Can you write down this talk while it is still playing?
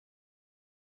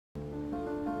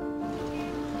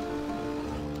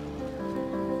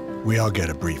We all get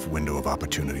a brief window of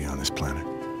opportunity on this planet.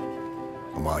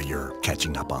 And while you're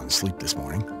catching up on sleep this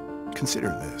morning, consider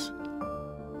this.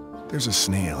 There's a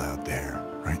snail out there,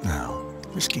 right now,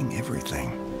 risking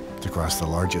everything to cross the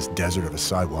largest desert of a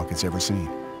sidewalk it's ever seen.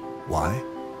 Why?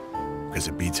 Because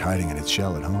it beats hiding in its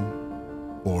shell at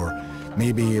home. Or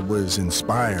maybe it was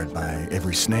inspired by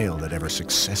every snail that ever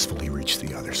successfully reached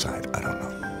the other side. I don't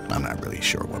know. I'm not really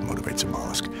sure what motivates a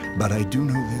mollusk. But I do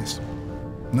know this.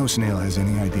 No snail has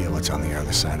any idea what's on the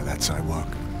other side of that sidewalk.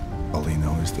 All they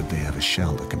know is that they have a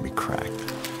shell that can be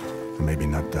cracked. And maybe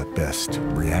not the best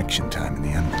reaction time in the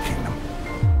animal kingdom.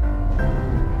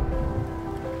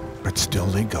 But still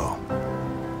they go.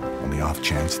 On the off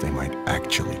chance they might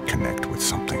actually connect with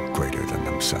something greater than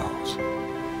themselves.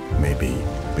 Maybe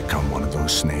become one of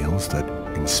those snails that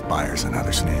inspires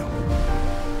another snail.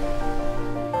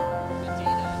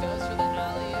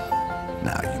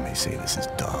 Now you may say this is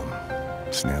dumb.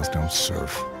 Snails don't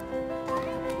surf.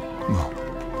 Well,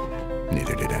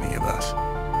 neither did any of us.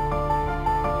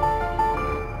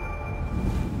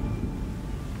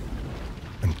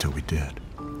 Until we did.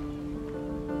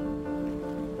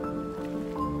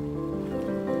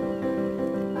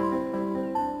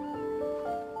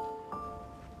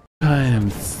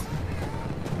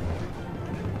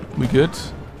 We good?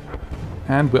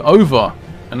 And we're over.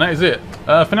 And that is it.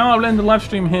 For now, I'll end the live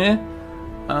stream here.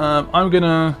 I'm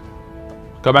gonna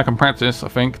go back and practice. I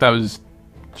think that was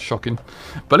shocking,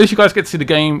 but at least you guys get to see the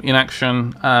game in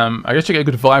action. I guess you get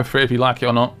a good vibe for it if you like it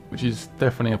or not, which is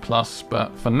definitely a plus.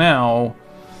 But for now,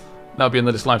 that'll be the end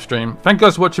of this live stream. Thank you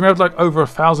guys for watching. We had like over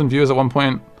 1,000 viewers at one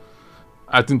point.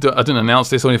 I didn't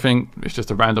announce this or anything. It's just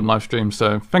a random live stream.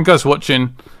 So thank you guys for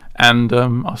watching, and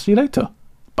I'll see you later.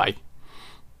 Bye.